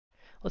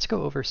Let's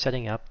go over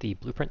setting up the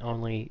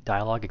blueprint-only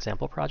dialog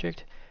example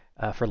project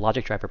for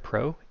Logic Driver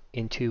Pro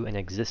into an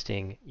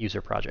existing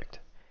user project.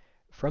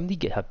 From the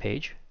GitHub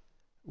page,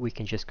 we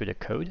can just go to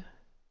Code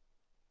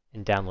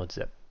and download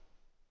zip.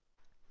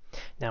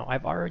 Now,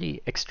 I've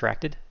already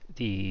extracted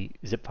the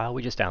zip file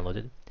we just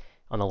downloaded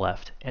on the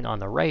left, and on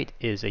the right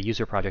is a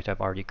user project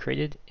I've already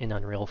created in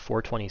Unreal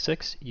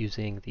 426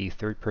 using the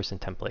third-person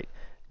template.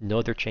 No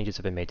other changes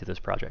have been made to this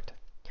project.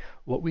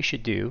 What we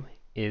should do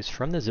is,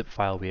 from the zip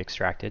file we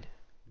extracted,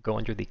 go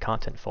under the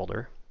content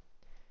folder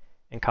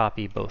and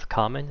copy both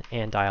common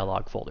and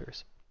dialog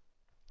folders.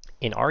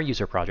 In our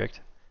user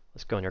project,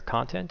 let's go under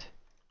content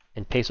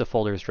and paste the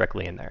folders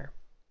directly in there.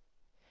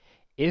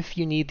 If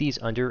you need these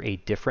under a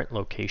different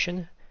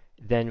location,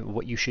 then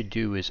what you should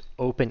do is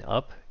open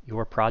up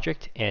your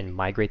project and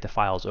migrate the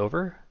files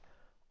over,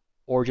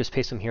 or just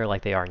paste them here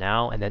like they are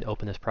now and then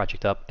open this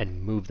project up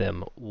and move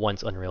them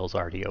once Unreal is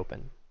already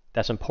open.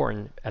 That's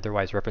important,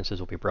 otherwise references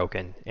will be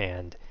broken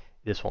and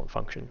this won't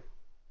function.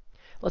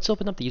 Let's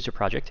open up the user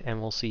project and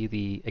we'll see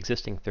the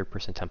existing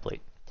third-person template.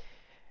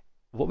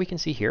 What we can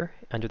see here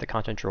under the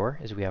content drawer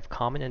is we have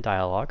common and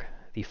dialog,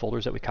 the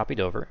folders that we copied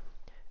over.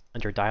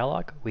 Under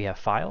dialog, we have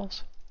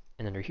files,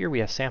 and under here we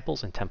have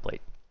samples and template.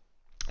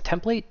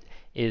 Template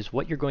is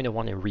what you're going to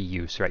want to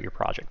reuse throughout your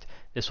project.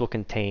 This will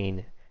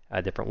contain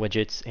different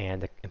widgets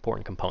and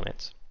important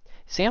components.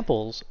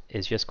 Samples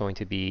is just going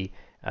to be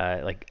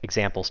like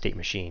example state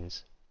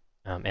machines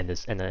and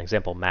an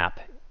example map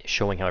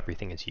showing how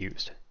everything is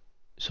used.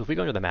 So if we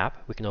go into the map,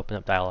 we can open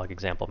up dialog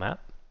example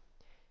map.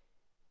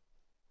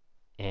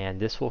 And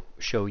this will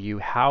show you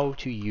how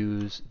to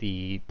use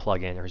the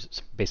plugin or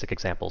some basic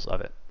examples of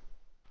it.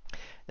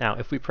 Now,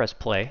 if we press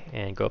play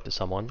and go up to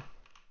someone,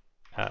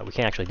 we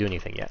can't actually do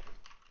anything yet.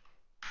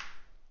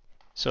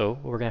 So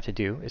what we're going to have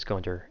to do is go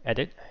under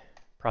Edit,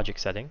 Project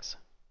Settings,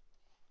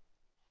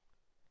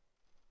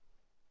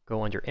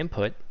 go under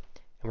Input,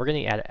 and we're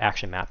going to add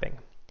action mapping.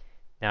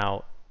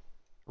 Now,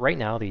 right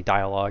now the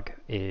dialog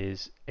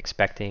is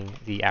expecting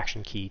the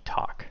action key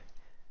talk.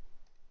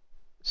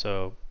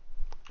 So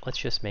let's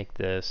just make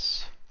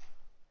this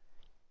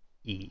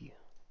E.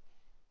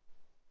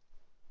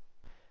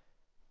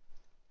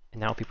 And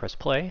now if we press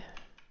play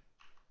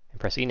and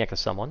press E next to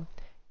someone,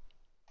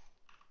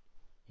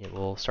 it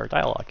will start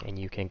dialog, and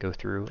you can go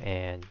through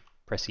and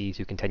press E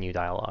to continue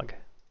dialog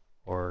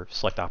or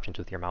select options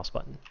with your mouse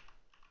button.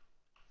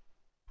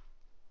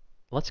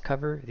 Let's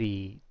cover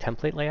the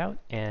template layout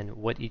and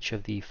what each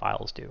of the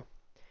files do.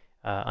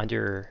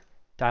 Under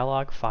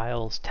dialog,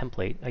 files,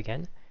 template,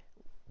 again,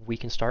 we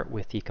can start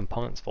with the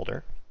components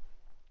folder.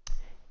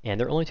 And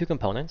there are only two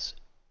components.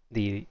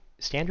 The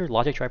standard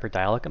Logic Driver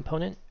dialog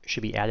component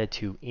should be added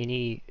to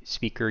any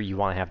speaker you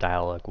want to have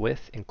dialog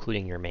with,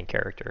 including your main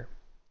character.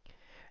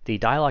 The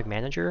dialog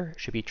manager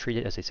should be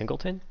treated as a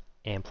singleton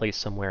and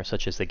placed somewhere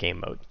such as the game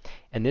mode.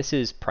 And this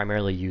is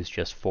primarily used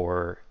just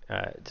for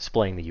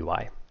displaying the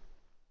UI.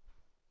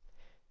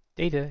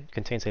 Data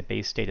contains a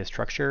base data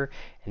structure,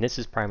 and this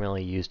is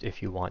primarily used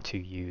if you want to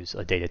use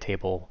a data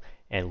table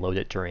and load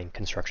it during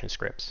construction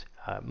scripts,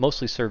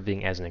 mostly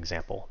serving as an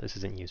example. This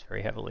isn't used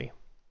very heavily.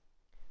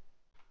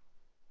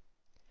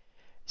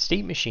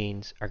 State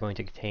machines are going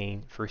to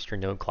contain first your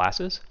node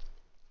classes,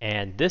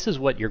 and this is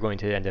what you're going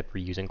to end up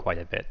reusing quite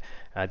a bit.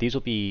 These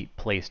will be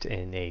placed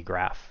in a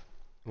graph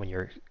when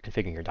you're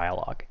configuring your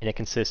dialog, and it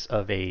consists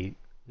of a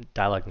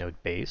dialog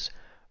node base,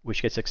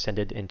 which gets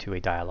extended into a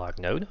dialog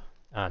node.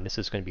 This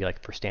is going to be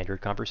like for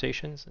standard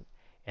conversations,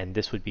 and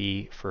this would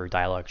be for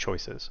dialog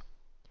choices.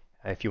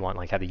 If you want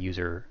like have the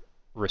user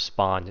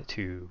respond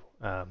to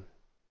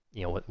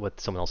what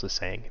someone else is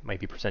saying, it might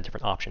be present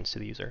different options to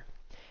the user.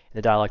 And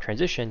the dialog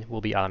transition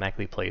will be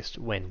automatically placed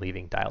when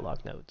leaving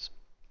dialog nodes.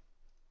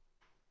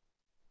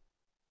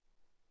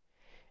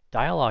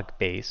 Dialog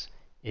base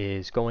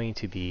is going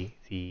to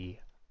be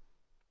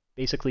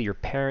basically your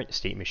parent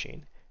state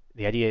machine.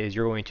 The idea is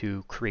you're going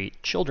to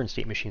create children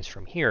state machines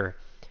from here,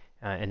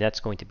 and that's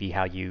going to be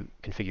how you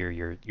configure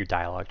your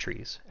dialog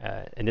trees.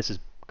 And this is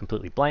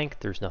completely blank.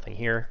 There's nothing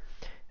here.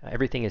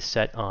 Everything is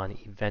set on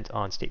event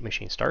on state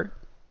machine start,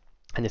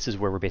 and this is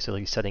where we're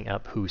basically setting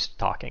up who's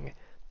talking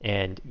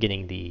and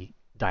getting the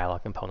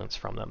dialog components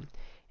from them.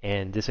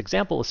 And this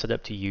example is set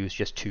up to use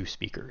just two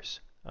speakers.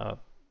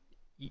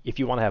 If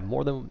you want to have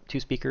more than two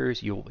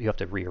speakers, you have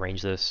to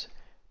rearrange this,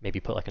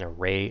 maybe put like an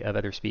array of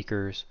other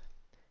speakers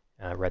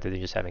rather than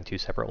just having two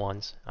separate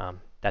ones.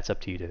 That's up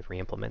to you to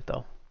re-implement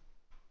though.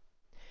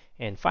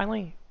 And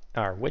finally,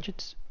 our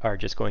widgets are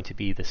just going to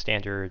be the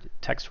standard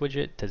text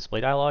widget to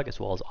display dialog as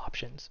well as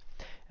options.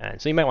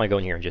 And so you might want to go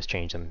in here and just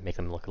change them, make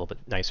them look a little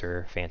bit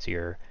nicer,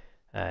 fancier,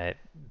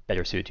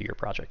 better suited to your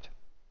project.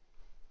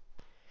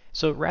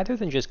 So rather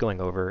than just going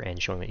over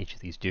and showing what each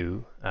of these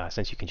do,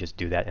 since you can just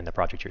do that in the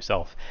project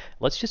yourself,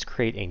 let's just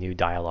create a new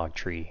dialog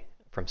tree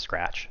from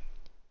scratch.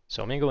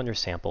 So I'm going to go under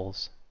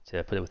samples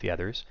to put it with the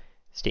others,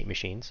 state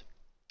machines.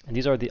 And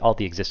these are all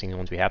the existing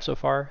ones we have so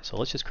far. So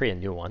let's just create a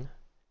new one,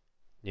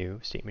 new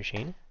state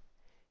machine.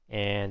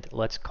 And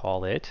let's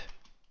call it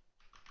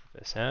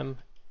FSM,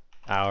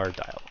 our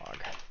dialog.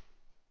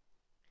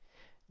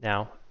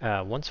 Now,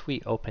 once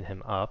we open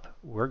him up,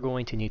 we're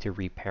going to need to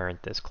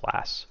reparent this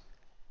class.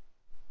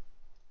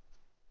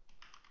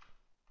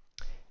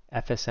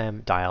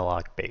 FSM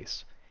dialog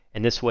base.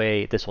 And this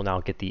way, this will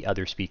now get the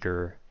other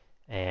speaker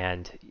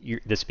and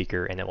this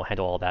speaker, and it will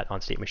handle all that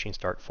on state machine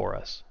start for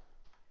us.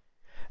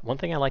 One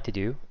thing I like to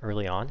do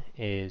early on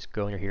is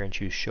go under here and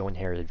choose show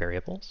inherited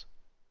variables.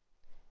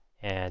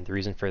 And the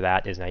reason for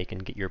that is now you can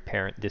get your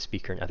parent, this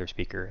speaker, and other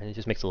speaker, and it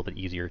just makes it a little bit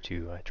easier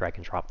to drag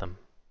and drop them.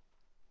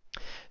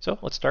 So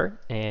let's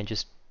start and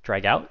just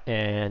drag out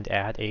and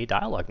add a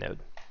dialog node.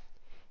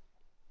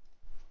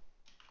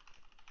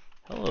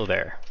 Hello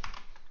there.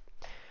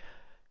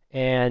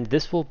 And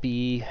this will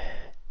be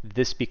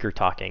this speaker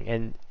talking.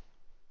 And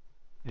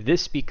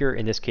this speaker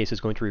in this case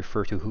is going to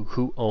refer to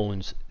who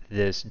owns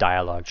this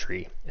dialog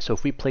tree. So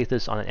if we place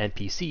this on an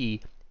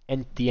NPC,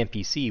 and the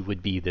NPC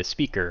would be the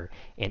speaker,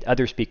 and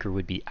other speaker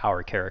would be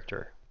our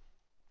character.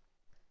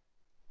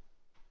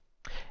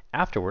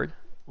 Afterward,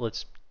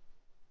 let's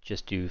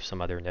just do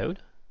some other node.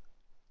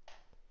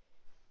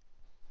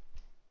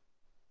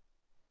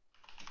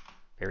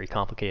 Very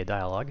complicated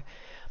dialogue.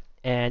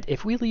 And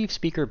if we leave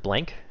speaker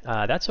blank,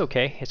 that's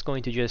okay. It's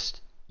going to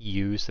just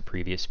use the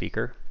previous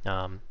speaker.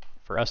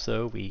 For us,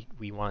 though, we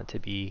want it to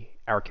be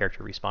our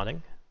character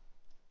responding.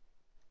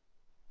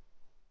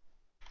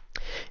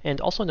 And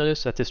also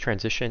notice that this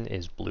transition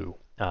is blue.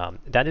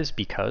 That is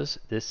because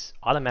this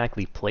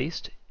automatically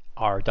placed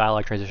our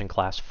dialog transition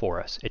class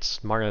for us. It's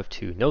smart enough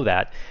to know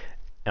that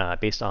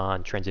based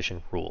on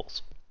transition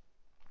rules.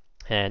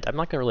 And I'm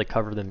not going to really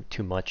cover them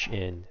too much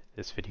in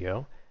this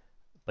video,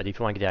 but if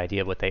you want to get an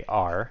idea of what they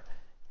are,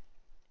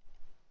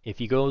 if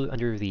you go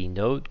under the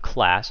node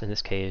class, in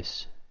this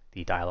case,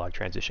 the dialog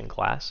transition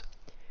class,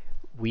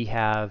 we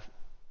have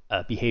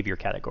a behavior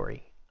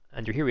category.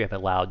 Under here, we have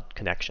allowed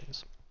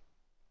connections.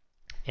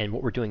 And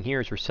what we're doing here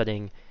is we're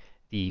setting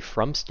the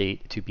from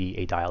state to be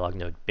a dialog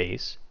node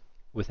base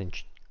with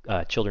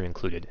children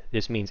included.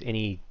 This means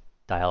any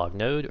dialog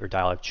node or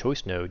dialog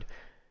choice node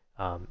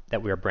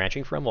that we are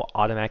branching from will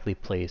automatically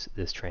place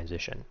this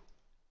transition.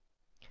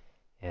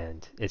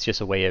 And it's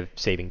just a way of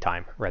saving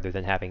time rather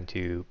than having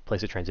to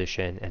place a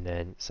transition and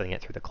then setting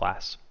it through the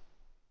class.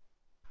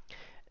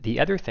 The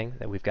other thing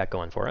that we've got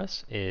going for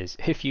us is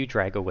if you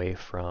drag away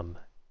from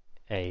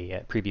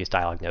a previous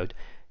dialog node,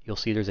 you'll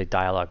see there's a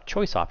dialog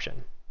choice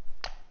option.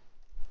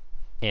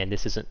 And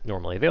this isn't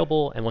normally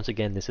available. And once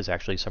again, this is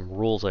actually some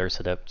rules that are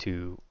set up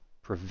to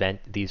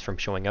prevent these from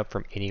showing up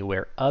from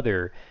anywhere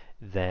other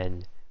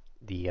than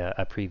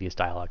a previous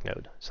dialog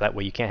node. So that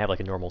way you can't have like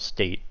a normal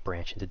state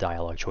branch into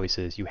dialog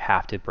choices. You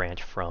have to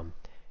branch from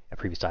a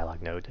previous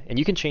dialog node. And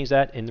you can change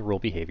that in the rule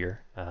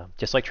behavior.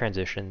 Just like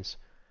transitions,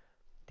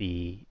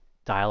 the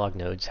dialog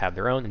nodes have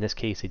their own. In this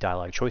case, the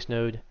dialog choice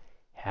node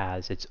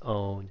has its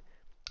own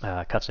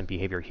custom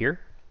behavior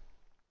here,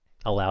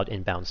 allowed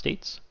inbound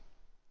states.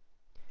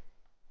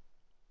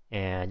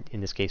 And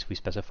in this case, we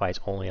specify it's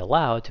only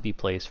allowed to be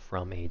placed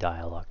from a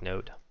dialog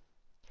node.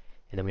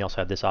 And then we also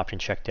have this option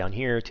checked down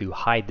here to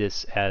hide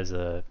this as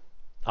an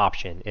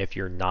option if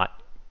you're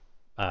not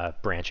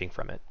branching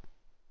from it.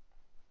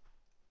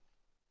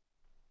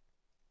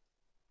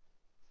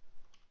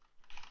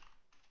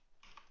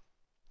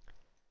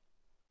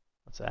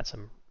 Let's add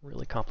some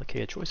really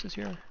complicated choices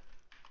here.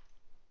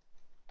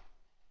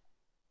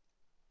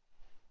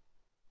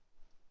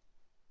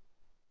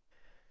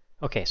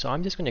 Okay, so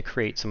I'm just going to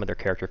create some other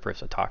character for us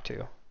to talk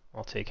to.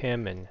 I'll take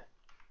him and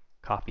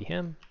copy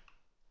him.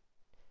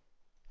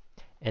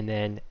 And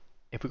then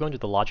if we go into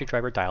the logic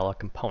driver dialog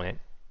component,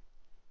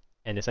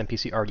 and this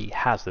NPC already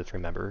has this,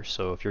 remember,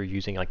 so if you're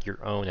using like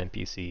your own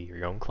NPC or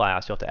your own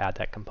class, you'll have to add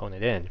that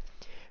component in.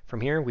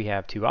 From here, we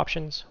have two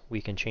options.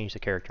 We can change the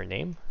character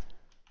name,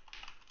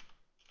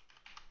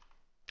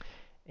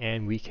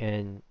 and we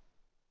can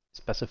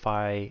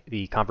specify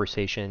the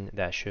conversation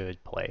that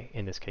should play.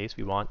 In this case,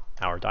 we want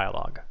our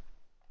dialogue.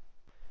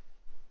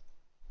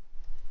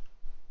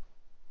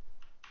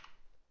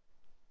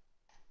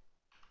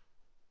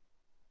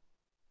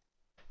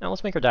 Now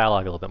let's make our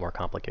dialogue a little bit more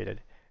complicated.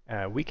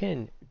 We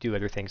can do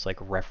other things like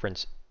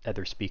reference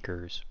other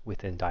speakers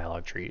within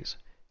dialog trees.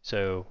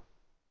 So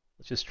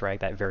let's just drag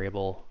that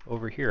variable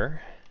over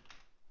here.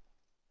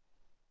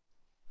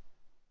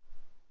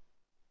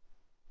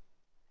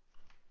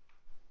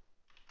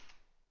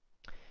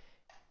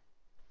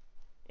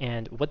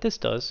 And what this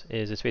does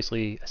is it's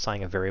basically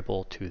assigning a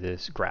variable to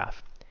this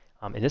graph.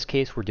 In this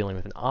case, we're dealing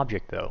with an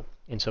object though,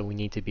 and so we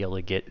need to be able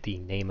to get the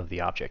name of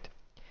the object.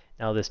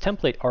 Now this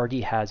template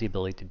already has the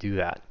ability to do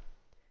that.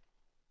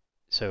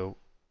 So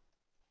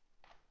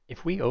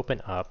if we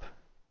open up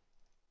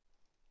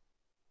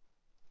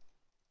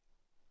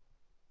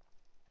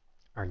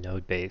our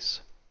node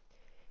base,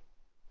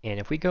 and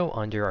if we go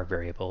under our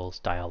variables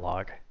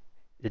dialog,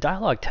 the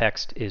dialog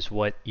text is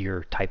what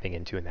you're typing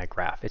into in that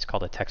graph. It's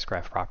called a text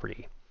graph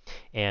property.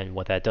 And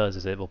what that does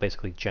is it will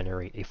basically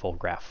generate a full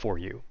graph for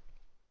you.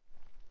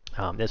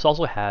 This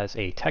also has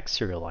a text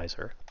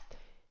serializer.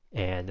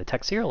 And the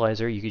text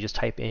serializer, you can just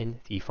type in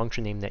the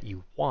function name that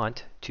you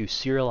want to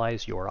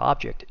serialize your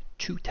object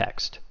to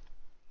text.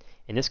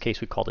 In this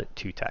case, we called it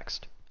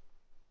toText.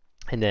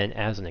 And then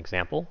as an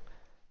example,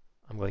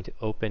 I'm going to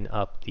open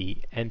up the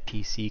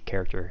NPC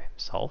character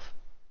himself.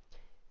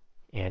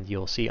 And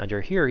you'll see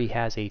under here, he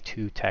has a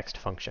toText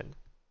function.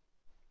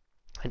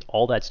 And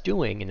all that's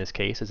doing in this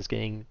case is it's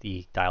getting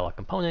the dialog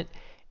component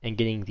and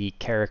getting the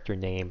character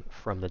name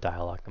from the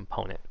dialog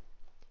component.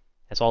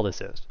 That's all this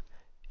is.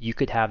 You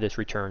could have this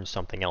return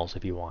something else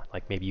if you want,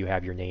 like maybe you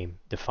have your name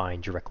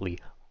defined directly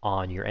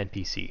on your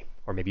NPC,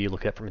 or maybe you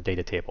look it up from a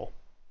data table.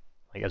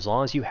 Like as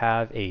long as you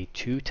have a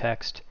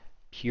toText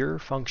pure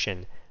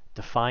function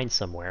defined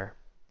somewhere,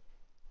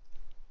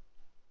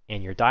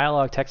 and your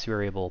dialog text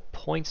variable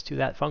points to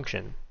that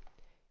function,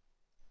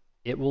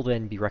 it will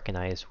then be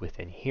recognized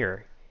within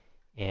here.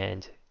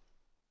 And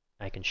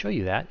I can show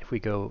you that if we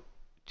go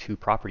to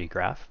property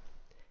graph.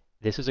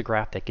 This is a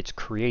graph that gets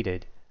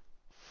created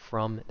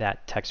from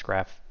that text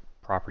graph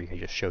property I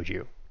just showed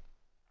you.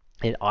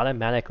 It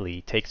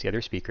automatically takes the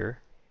other speaker,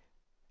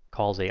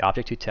 calls a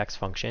object-to-text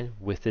function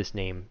with this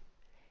name,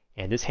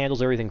 and this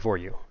handles everything for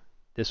you.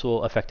 This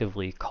will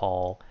effectively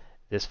call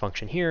this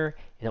function here,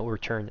 and it will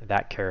return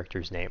that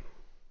character's name.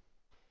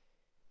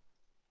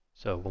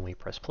 So when we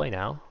press play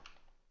now,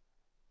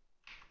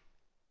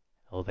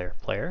 hello there,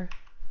 player.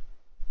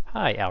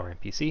 Hi, our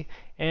NPC,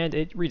 and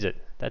it reads it.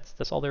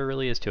 That's all there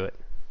really is to it.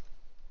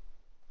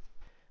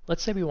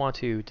 Let's say we want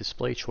to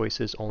display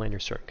choices only under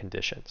certain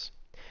conditions.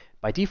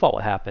 By default,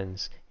 what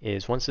happens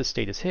is once this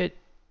state is hit,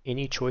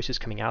 any choices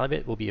coming out of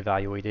it will be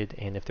evaluated,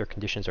 and if their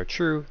conditions are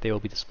true, they will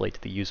be displayed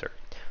to the user.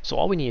 So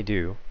all we need to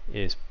do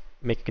is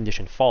make a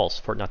condition false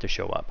for it not to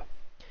show up.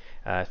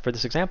 For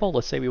this example,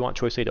 let's say we want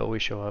choice A to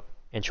always show up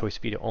and choice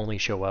B to only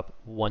show up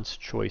once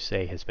choice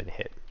A has been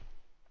hit.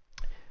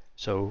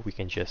 So we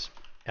can just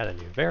add a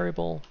new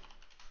variable.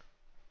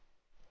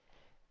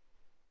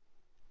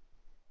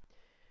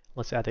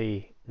 Let's add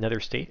another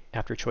state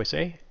after choice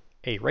A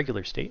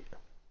regular state.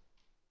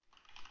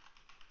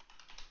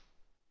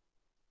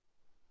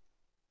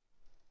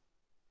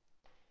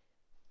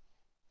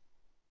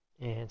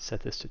 And set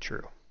this to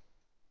true.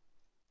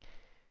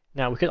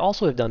 Now we could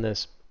also have done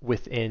this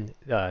within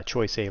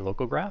choice A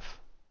local graph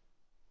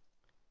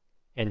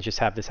and just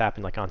have this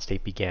happen like on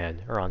state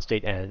began or on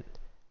state end.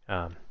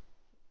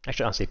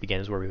 Actually, on state begin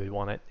is where we would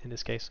want it in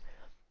this case.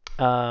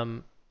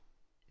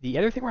 The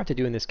other thing we're going to have to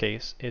do in this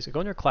case is go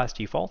under class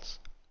defaults,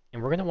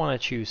 and we're going to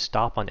want to choose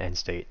stop on end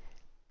state.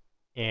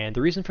 And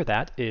the reason for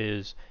that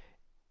is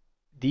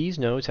these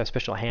nodes have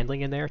special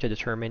handling in there to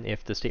determine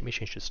if the state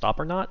machine should stop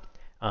or not.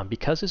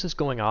 Because this is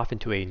going off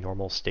into a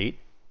normal state,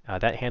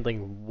 that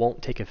handling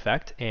won't take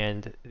effect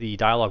and the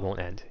dialog won't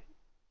end.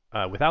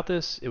 Without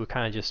this, it would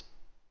kind of just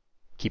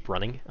keep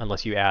running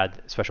unless you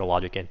add special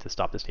logic in to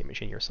stop the state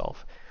machine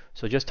yourself.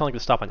 So just telling it to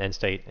stop on end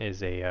state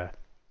is a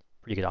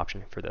pretty good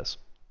option for this.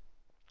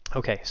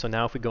 Okay, so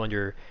now if we go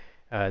under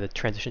the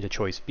transition to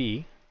choice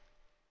B,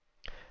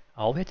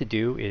 all we have to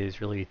do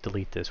is really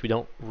delete this. We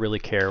don't really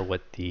care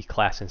what the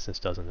class instance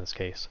does in this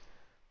case.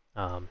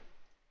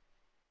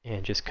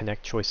 And just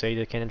connect choice A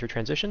to can enter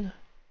transition,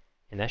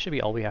 and that should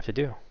be all we have to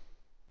do. And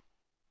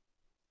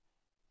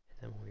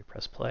then when we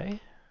press play,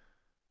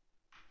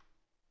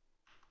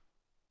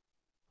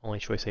 only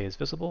choice A is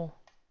visible,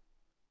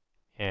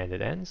 and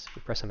it ends.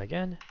 We press them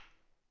again,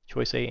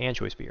 choice A and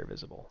choice B are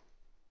visible.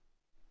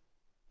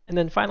 And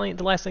then finally,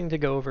 the last thing to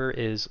go over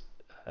is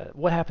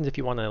what happens if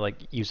you want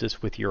to use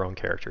this with your own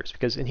characters,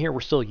 because in here we're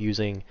still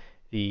using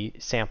the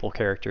sample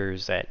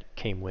characters that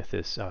came with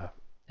this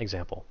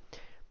example.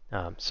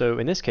 So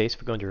in this case,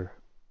 if we go under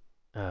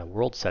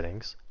world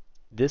settings,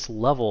 this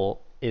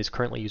level is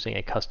currently using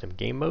a custom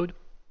game mode,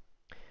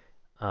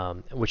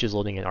 which is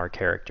loading in our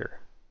character.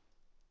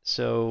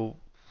 So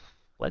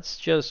let's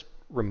just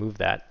remove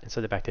that and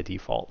set it back to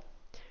default.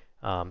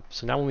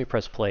 So now when we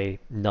press play,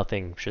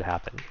 nothing should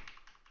happen.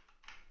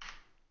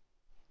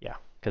 Yeah,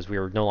 because we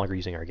are no longer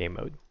using our game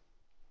mode.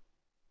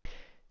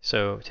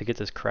 So to get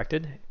this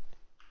corrected,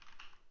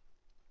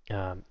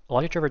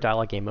 logic driver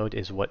dialog game mode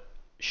is what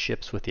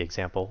ships with the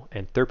example,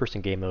 and third person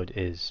game mode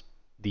is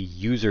the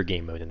user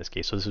game mode in this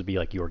case. So this would be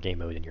like your game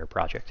mode in your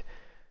project.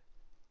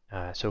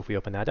 So if we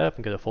open that up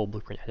and go to full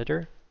blueprint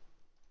editor,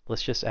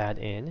 let's just add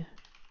in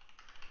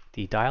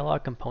the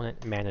dialog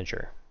component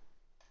manager.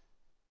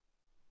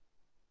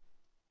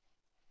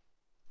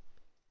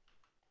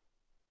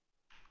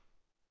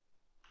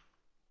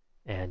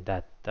 And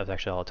that was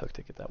actually all it took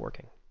to get that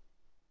working.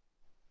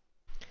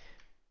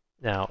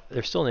 Now,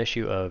 there's still an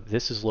issue of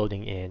this is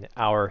loading in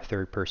our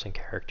third person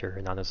character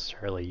and not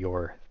necessarily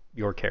your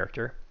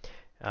character.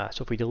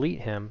 So if we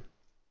delete him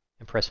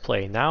and press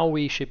play, now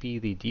we should be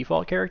the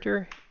default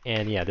character,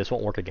 and yeah, this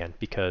won't work again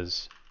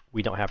because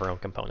we don't have our own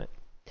component.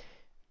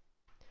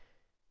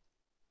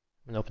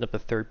 I'm going to open up a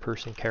third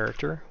person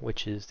character,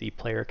 which is the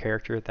player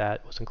character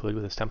that was included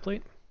with this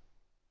template.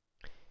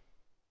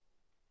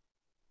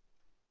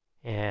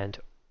 And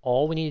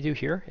all we need to do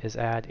here is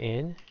add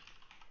in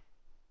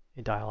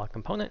a dialog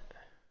component.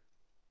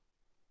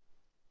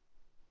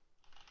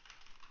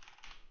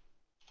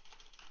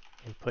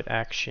 Input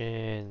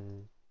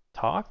action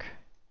talk.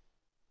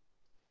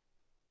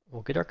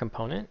 we'll get our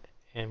component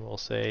and we'll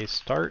say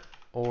start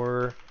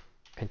or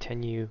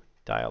continue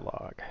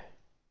dialog.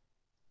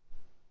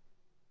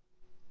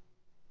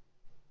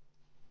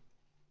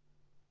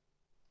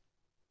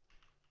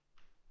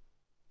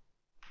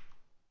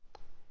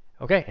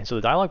 Okay, and so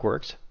the dialog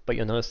works, but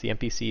you'll notice the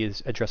NPC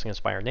is addressing us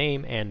by our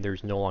name and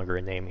there's no longer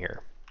a name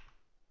here.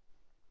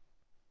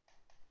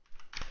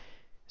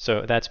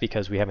 So that's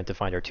because we haven't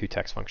defined our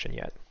toText function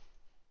yet.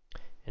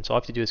 And so all I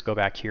have to do is go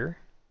back here,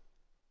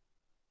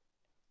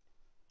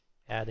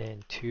 add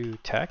in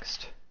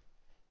toText,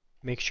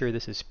 make sure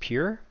this is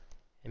pure,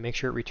 and make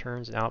sure it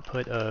returns an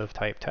output of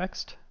type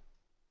text.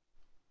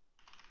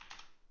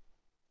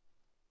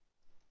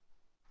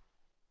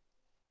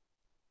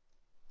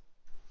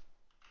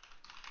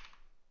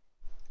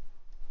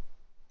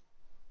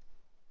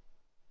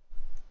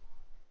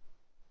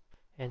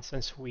 And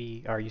since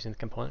we are using the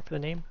component for the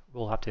name,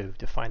 we'll have to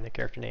define the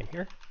character name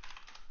here.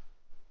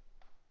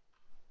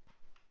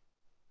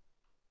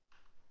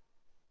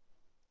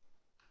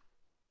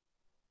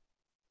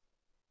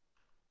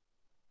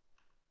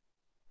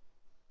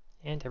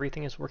 And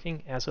everything is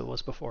working as it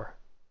was before.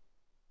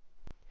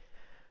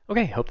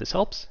 Okay, hope this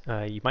helps.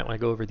 You might want to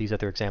go over these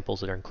other examples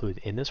that are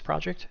included in this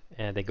project,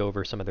 and they go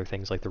over some other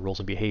things like the rules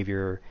and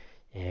behavior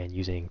and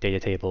using data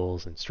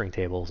tables and string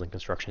tables and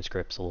construction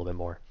scripts a little bit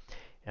more.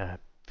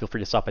 Feel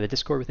free to stop by the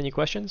Discord with any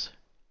questions,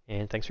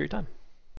 and thanks for your time.